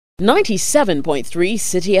97.3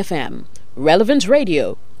 Citi FM. Relevant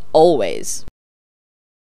radio, always.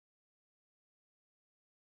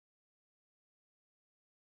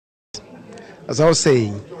 As I was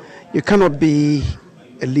saying, you cannot be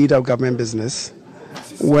a leader of government business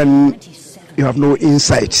when you have no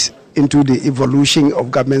insight into the evolution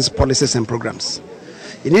of government's policies and programs.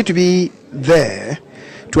 You need to be there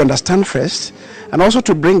to understand first, and also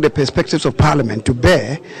to bring the perspectives of Parliament to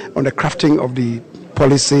bear on the crafting of the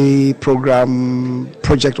policy, program,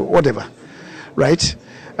 project, or whatever, right?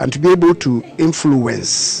 And to be able to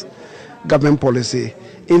influence government policy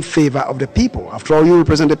in favor of the people. After all, you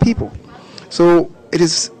represent the people. So it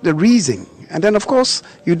is the reason. And then, of course,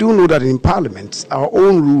 you do know that in Parliament, our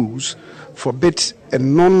own rules forbid a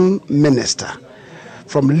non-minister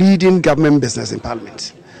from leading government business in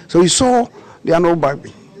Parliament. So you saw the Honourable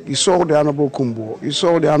Bagby, you saw the Honourable Kumbo, you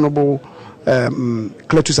saw the Honourable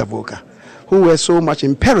Cletus Avoka, who were so much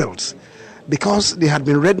imperiled because they had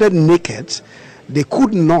been rendered naked. They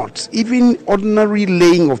could not, even ordinary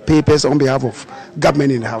laying of papers on behalf of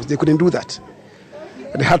government in the House, they couldn't do that.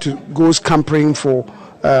 They had to go scampering for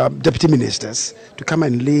deputy ministers to come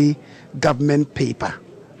and lay government paper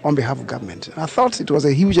on behalf of government. I thought it was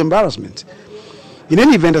a huge embarrassment. In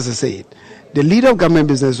any event, as I said, the leader of government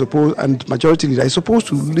business is supposed, and majority leader is supposed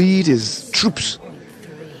to lead his troops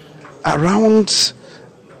around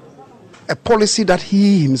a policy that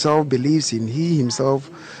he himself believes in, he himself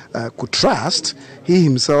could trust, he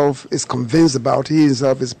himself is convinced about, he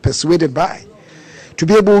himself is persuaded by, to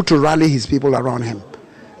be able to rally his people around him.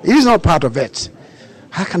 He is not part of it.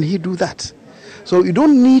 How can he do that? So you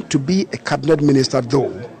don't need to be a cabinet minister,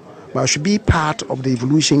 though, but you should be part of the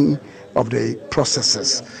evolution of the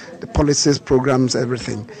processes, the policies, programs,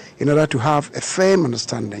 everything, in order to have a firm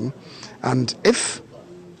understanding. And if,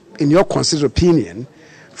 in your considered opinion,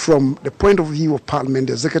 from the point of view of Parliament,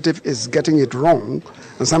 the executive is getting it wrong,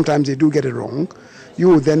 and sometimes they do get it wrong, you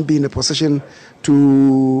will then be in a position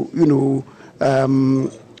to,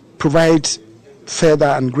 provide further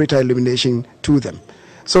and greater illumination to them.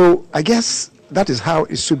 So I guess that is how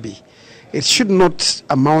it should be. It should not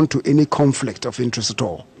amount to any conflict of interest at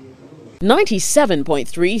all. 97.3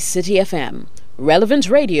 Citi FM. Relevant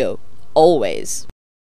radio, always.